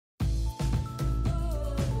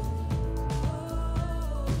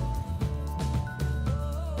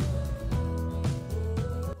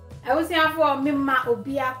I was here for me ma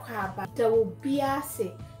obi akwa ba da obi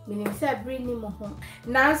ase menim say bring ni mo ho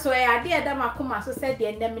na so e ade da makoma so say de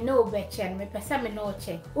ndem na obeche me pese me na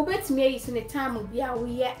oche obetimi ayi so ne time obi a wo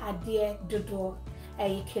ye ade dodo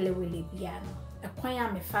e kelewele bia no ekwan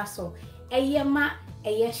a me fa so eye ma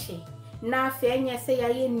eye hye na afa enye say ya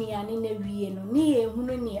ye nuane na wie no ni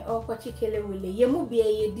ehunu ni okochi kelewele ye mu bia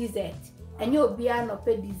ye dessert enye obi a no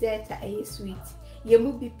pe dessert a ye sweet ye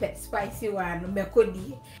mu bi pe spicy one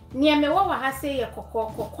mekodi ni me wa ha say ye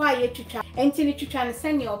kokoko a ye twitwa enti ni twitwa ne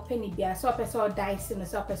sene openi bia so opese o dice no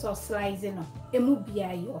so opese o slice no emu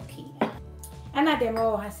bia ye okay ana dem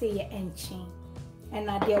wa ha say ye enchin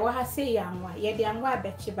ena de wa ha say ye anwa ye de anwa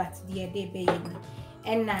abechi but de de be ye no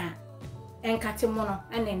ena enkate mono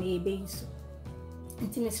ana na ebe yisu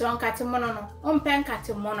enti me so enkate mono no ompe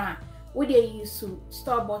enkate mono a wo de yisu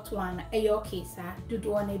store bought one e okay sa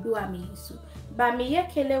dudu na ebi wa me yisu ba me ye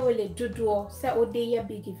kelewele dudu se ode ye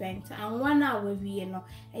big event and one a we wie no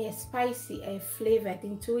e spicy e flavored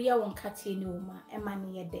into ye won kate ni uma e ma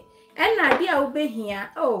ne ye de na dia wo behia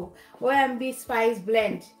oh OMB spice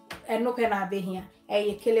blend no pe na behia e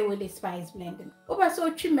ye kelewele spice blend wo ba so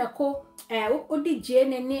twimeko odi je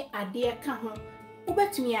ne ade ka ho wo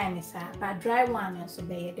betumi ane sa ba dry one so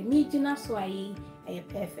be ye de me gina so ayi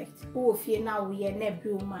perfect. Who if you now we are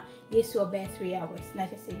never yes or about 3 hours.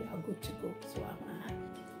 Like I say you are good to go. So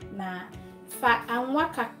na fa and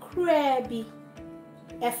waka crabby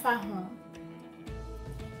efa home.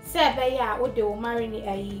 Say be ya o de o marine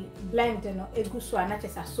a blend no egusu na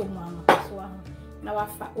chesa so mu so na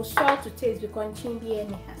wafa o salt to taste because chimbi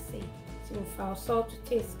any ha say. So fa salt to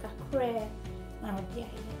taste ka crab na obi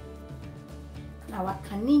ayi. Na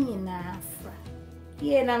waka nini na afra.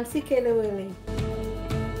 Ye na msikelewele.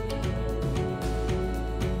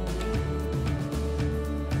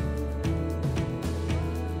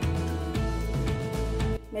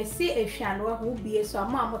 Me see a shanwa who be so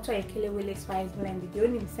ama moto ye kelewele spice blend de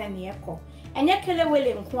onim se ne yeko enye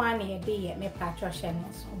kelewele nko an ye de ye me patro hye no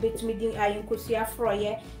so betumi di ayinkosu afro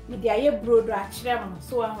ye me de aye brodo a kire mo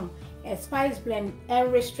so ahun spice blend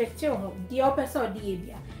and restrict ho de opesa ode ye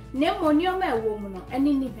bia na monioma ewo mu no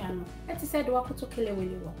eni ni hwa no eti se de wakoto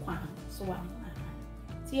kelewele wo kwa so ahun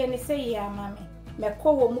ti ye ne se ye ama me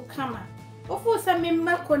ko wo mu kama ofu se me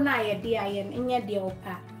mako na ye de aye enye de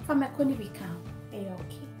opa fa mako ni bi kan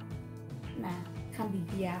okay na can be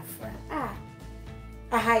biafra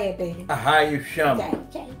a higher day a high sham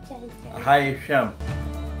a high sham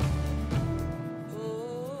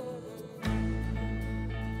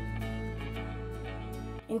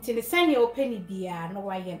until the send your penny bia no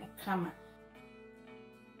why na kama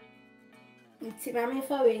until I me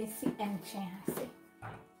fa we si enchance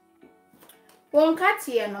won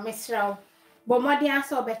katie no mesraw bomodi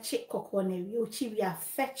ansa obechi kokko na wi ochi wi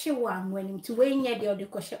afechi wa anwanim ti we nye de ode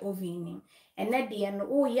kohye oven nim ene de no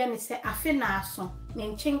o ye ne se afe na aso ne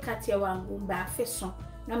nchinkate wa ngumba afe so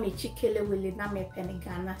na me chikelewele na me pene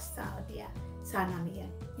Ghana style dia sana me ye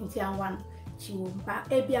nti anwan chi wo mba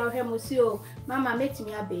e bia ohwe mo si o mama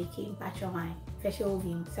metimi abeki mpacho han feshe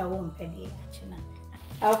oven se wo mpede achina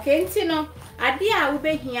okay nti no ade a wo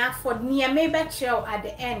behia for ne me be chiro at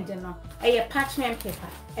the end no a parchment paper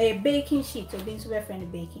a baking sheet or being super friendly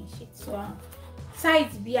baking sheet so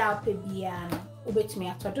sides be out pe bia no obetumi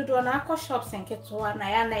atododo na akọ shops enketo na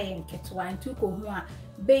ya na enketo ntu ko hu a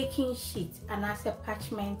baking sheet and as a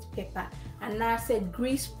parchment paper and as a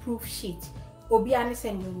grease proof sheet obi ani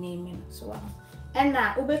se new name so and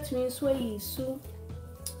na obetumi so yisu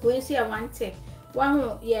when see a one tip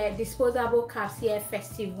one yeah disposable cups here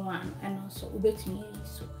festive one and also obetumi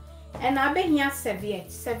yisu and I be here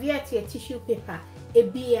serviette a tissue paper a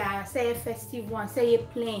beer say a festive one say a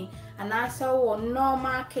plain and also a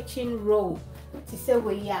normal kitchen roll to say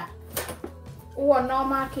we ya or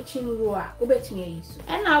normal kitchen roll obetumi yisu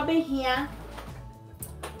and I'll be here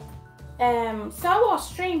so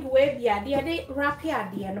string way be they wrap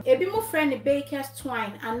here no e be mo friend baker's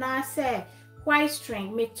twine and I say white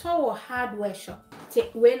string me to hardware shop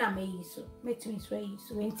we na me yiso metumi so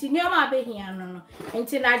yiso enti ne ma be hia no no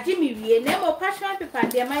enti na jimi wie na mo parchment paper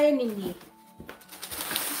de ma ye ni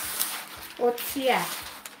otia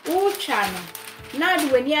u chano na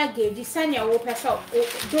de wani agaji sanya wo pesa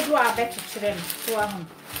dodo abekekere no so ahun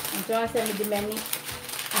enti on se me de mani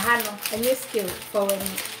aha no any skill for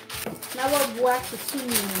wani na wo bua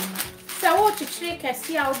tutumi se wo chichire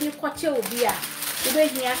kesi a obi kwache obi a ube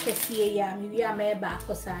hia kesi ya mi wi ama ba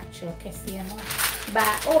akosa acho kesi no ba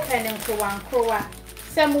open nkrowa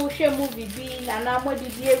se mo hwe movie bi na na mo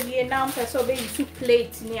didi ewie na mpeso be yisu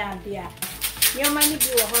plate ni ade a Your money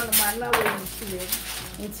be a honor man, no way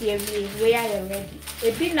into we are ready.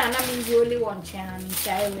 A bit na means you only one chance,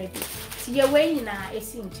 I ready. See your way now, a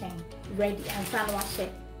sing chain ready and sun wash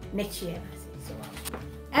it next year. So,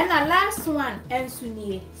 and the last one, and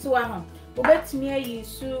soon so I'm bet me you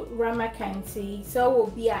so RHEMACO, so will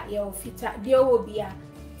be at your feet, there will be a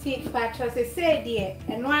tea patches, say dear,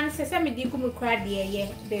 and one says, I'm a deacon cry dear,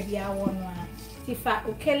 yeah, baby, I want one. Tifa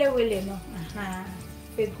Kelewele no, aha,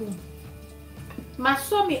 fegu.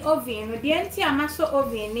 Maso mi oven, no the anti amaso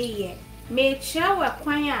oven ni ye. Me chawa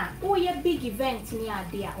kwanya, o ye big event ni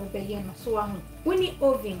ade a obeye no so ahu. Woni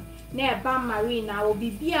oven na eba marina obi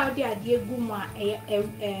bia ode ade gumu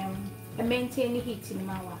a maintain heat ni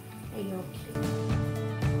mawa. Ayo okay.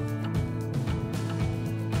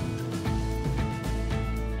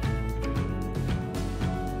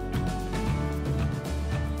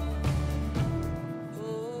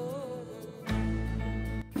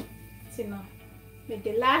 With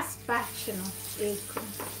the last batch of April.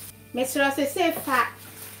 Mr. say fat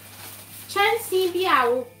chance be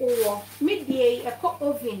our or midday a cook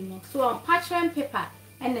oven so on parchment paper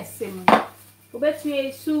and a sim. Bet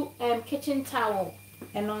me sue kitchen towel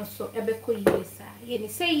and also a beco yesa. Ye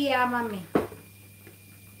say ya mammy.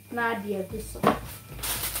 Nadia Gusso.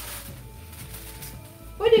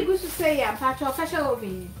 What did Gusso say ya patch of fashion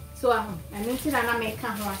oven? So I mentioned an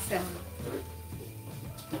American assembly.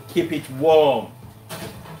 Keep it warm.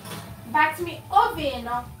 But me oven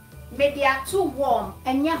no, they are too warm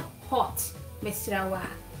and yet hot, Mr. Awa.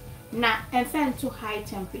 Na and fan too high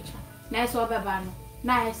temperature. Nice over bano.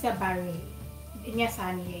 Na I say barrier. Yes,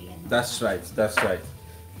 I need. That's right. That's right.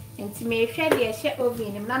 And to me, share the share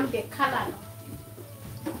oven and none the color.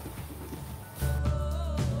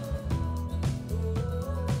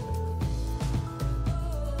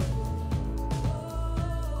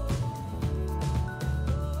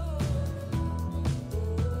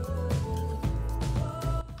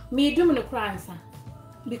 Me do no kransa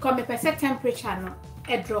because me pese temperature no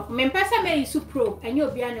e drop me pese me use probe and you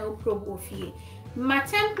obi na probe ofie my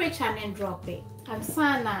temperature na drop e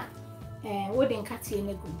ansana wooden katie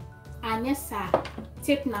na gum anya sa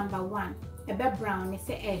tip number 1 e be brown e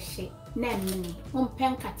se e hye na mini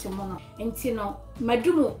pen kate mo no enti no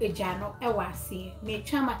madumu eja no e wase me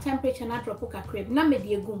twa my temperature na drop kakra na me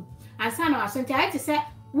de gum ansana waso nti I say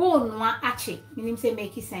wo noa ache minim say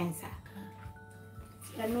make sense.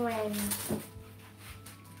 And when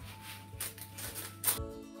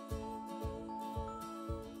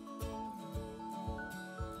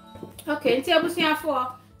okay, until I was here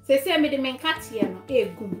for say me the main cat here no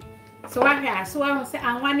good. So I say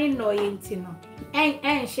I want no yentino.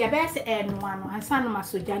 And she best and one and son of my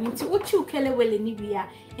sojan into uchu Kelewele ni bia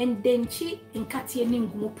and denchi and katia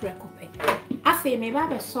ningumu precope. Afe me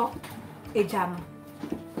baba so a jam.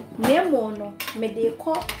 Nemono me de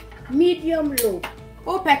call medium low.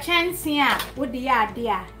 O perchance here with the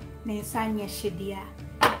idea, Nansanya Shedia.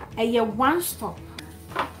 A year one stop.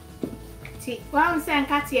 Tea, one sang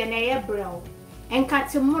Catty and a brow, and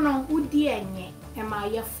Catimono would dear ye, and my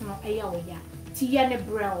yafno a yoya, tea and a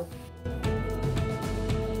brow.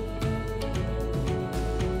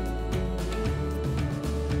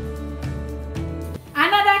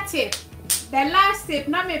 Another tip, the last tip,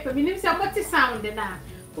 not me for me, what is sound now.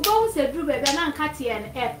 Go say Drew baby and Catty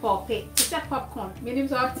and air poppy to popcorn.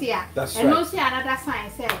 Meaning of tea. That's and right. no see another sign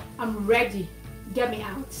say I'm ready. Get me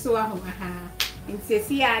out. So and say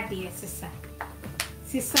see idea sister.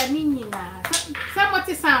 Sister Nina. Somewhat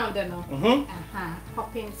sound no.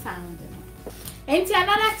 Popping sound no. And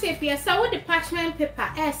another tip here, so with the parchment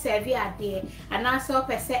paper air serve idea and also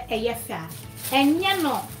per se a yefa. And you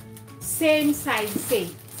know same size say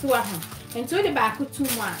so into the back of 2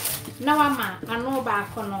 months. No ama ano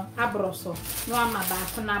back no abroso. No ama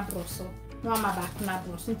back no abroso. No ama back no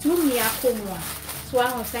abroso. Into me akomwa. So I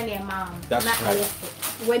won't send your mom. That's right.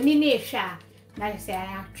 When you need sha, now say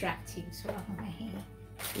I attract you. So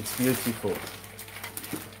it's beautiful.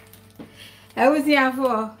 I was here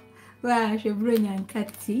for well, she bring and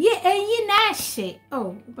catty. Yeah, and you nash.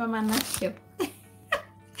 Oh, but my nash.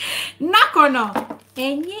 Knock on no.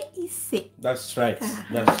 And ye is sick. That's right.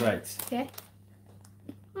 That's right. Okay.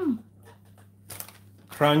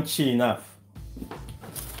 Crunchy enough.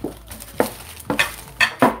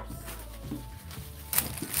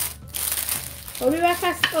 Oh, we were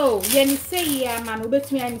fast. Oh, you say yeah, man. We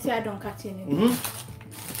bet me and say I don't cut in.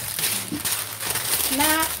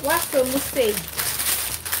 Now, what's the mistake?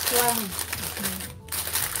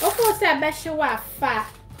 Of course, I bet you are fat.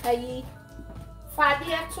 Aye.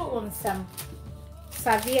 Fabia to on some.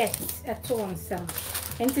 Serviette at some.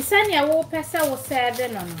 And to send your wool pesa was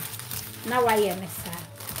serving on. Now I am a sir.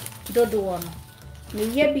 dodo no me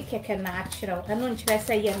ye bi keke na achiro eno nchire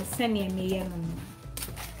se ye nsene me ye no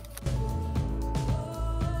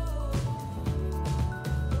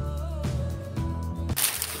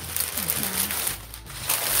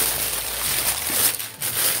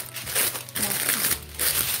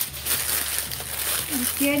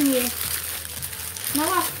Tieni na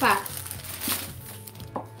wafa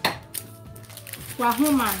wa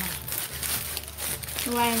humana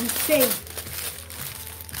wa nse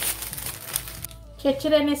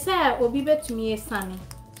chechere ne sa obi betumi esane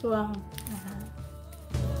so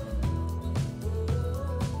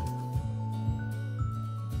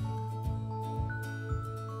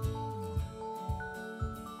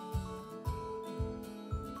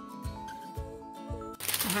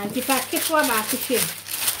di paketwa ba akihwe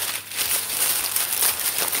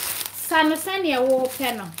sane e wo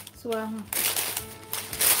pe no so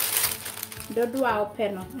dodo a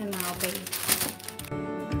ope no na obey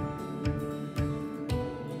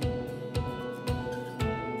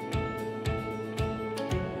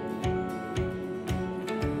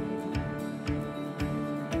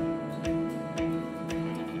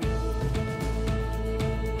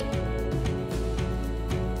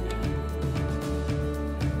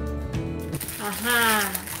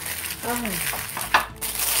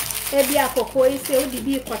ebi akoko ise odi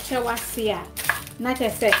bi kwache wase a na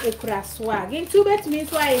kese ekura swag into bet me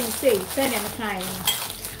so I say send am kind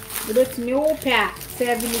but me ope a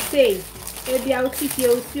serving say ebi a otiki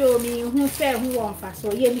osi o mi hu fe hu won fa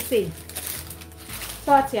so ye mi say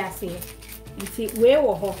thought ya say nti we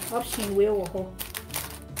wo ho option we wo ho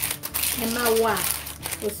e ma wa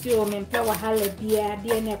osi o me mpe wahala bia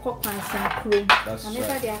de na ekokwan san kro na me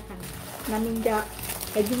fa de aka na minda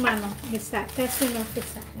Adwoa no Mr. Testing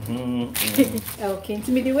officer. Okay, nti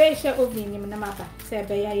me the way share oven nim na maba. Say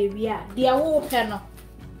be ya wi a. Dia wo pe no.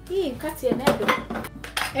 Nkati e na do.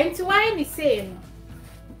 Enti why me say no.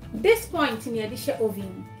 This point in the share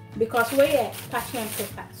oven because we are passion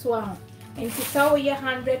paper. So enti so we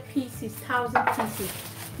 100 pieces, 1000 pieces.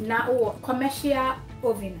 Na o commercial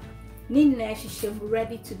oven. Ni na hihye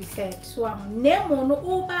ready to be served. So nemo no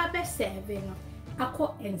o ba be serve no.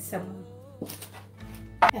 Akọ ensam.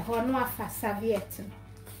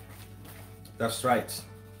 That's right.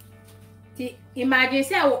 The imagine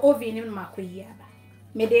say our oven in makoyi aba.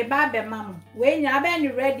 Me de ba be mamu. We nya ba ni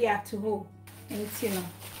ready at home. Enti no.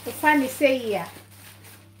 The funny say here.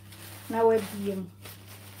 Na we biem.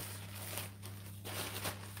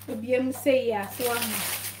 We biem say here so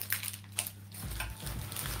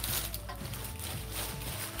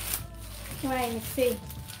why me say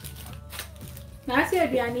na se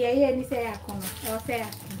aduane ye ni say akono o say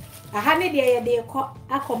aha ne de ye de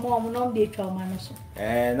akomo om no de twa ma no so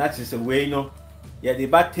that is a way no ye de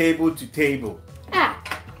ba table to table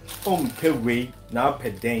pe way na pe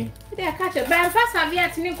den de ka che ba fa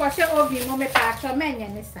saviet ni ko she ovi mo me pa twa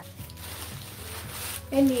menye ni sa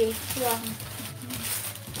eni wa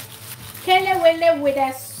Kelewele with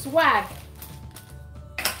a swag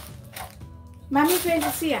mami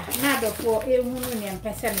fezi sia na do for ehunu ni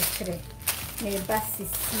empese me kire me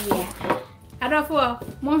basisia adofo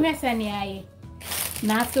mo hwese ni aye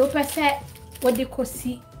na so pese wodi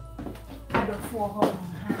kosi adofo ho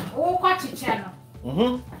o kwa chiche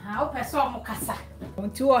no o pese o mo kasa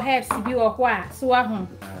unti o herbs bi o ho a so ahun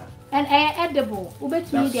and edible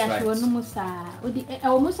ubetumi dia so no musa odi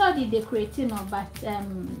o musa di decorating no but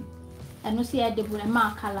and no see edible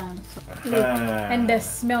MAKOLA and the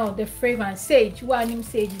smell, the fragrance, sage. What name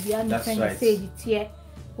sage? The other kind sage. Tie,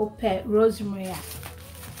 ope rosemary.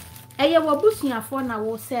 Eye wo busunya for na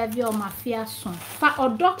wo serve your mafia son. Fa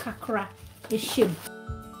odo kakra e shim.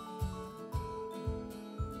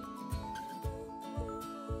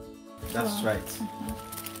 That's right.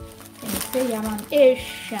 And say yaman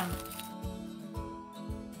Asian.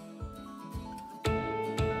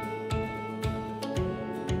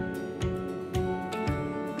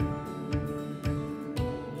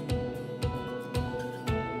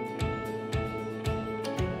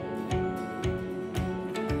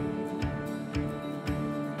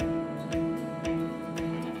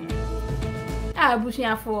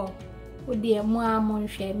 Abushia for with the mo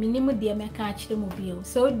share minimum dear meka chire mo bio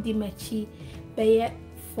so di machi be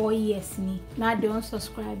 4 years ni na don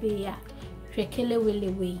subscribe ya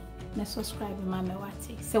Kelewele we na subscribe mama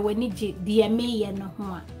wate so when ni dear me ye no ho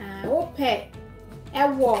a wo pe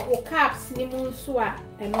ewo o caps ni mu nso a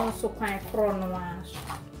eno nso kwan kro no a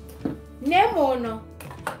nemo no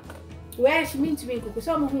where she mean to me kuku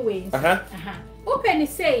so mo ho we open ni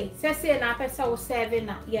say na pesa wo serve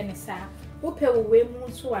na ye ne sa ope we mu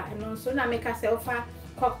nso a eno nso na make us offer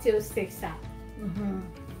cocktail sticks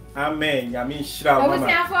Amen. Yamin shra I was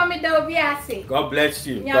mama. here for me though be ase. God bless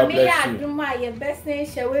you. God Nyame bless ya you. aduma your best name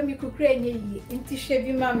shall me kukure nyi inti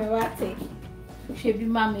shebi mama wate. Shebi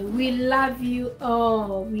mama, we love you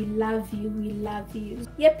all. We love you. We love you.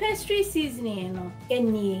 Your pastry seasoning no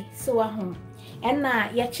eni so ahom. And na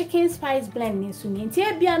your chicken spice blend ni so ni. Nti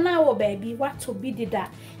e bia na wo baby what to be dida.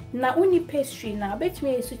 Na uni pastry na bet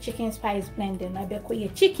me so chicken spice blend na be ko your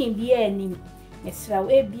chicken bi anim. Mesra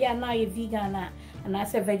we bia na you vegan na and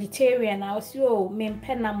as a vegetarian na also me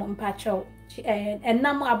mpena mo mpacho and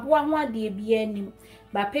nam aboa ho ade bi anim.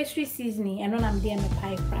 Ba pastry seasoning and on am dey me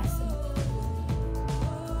pie crust.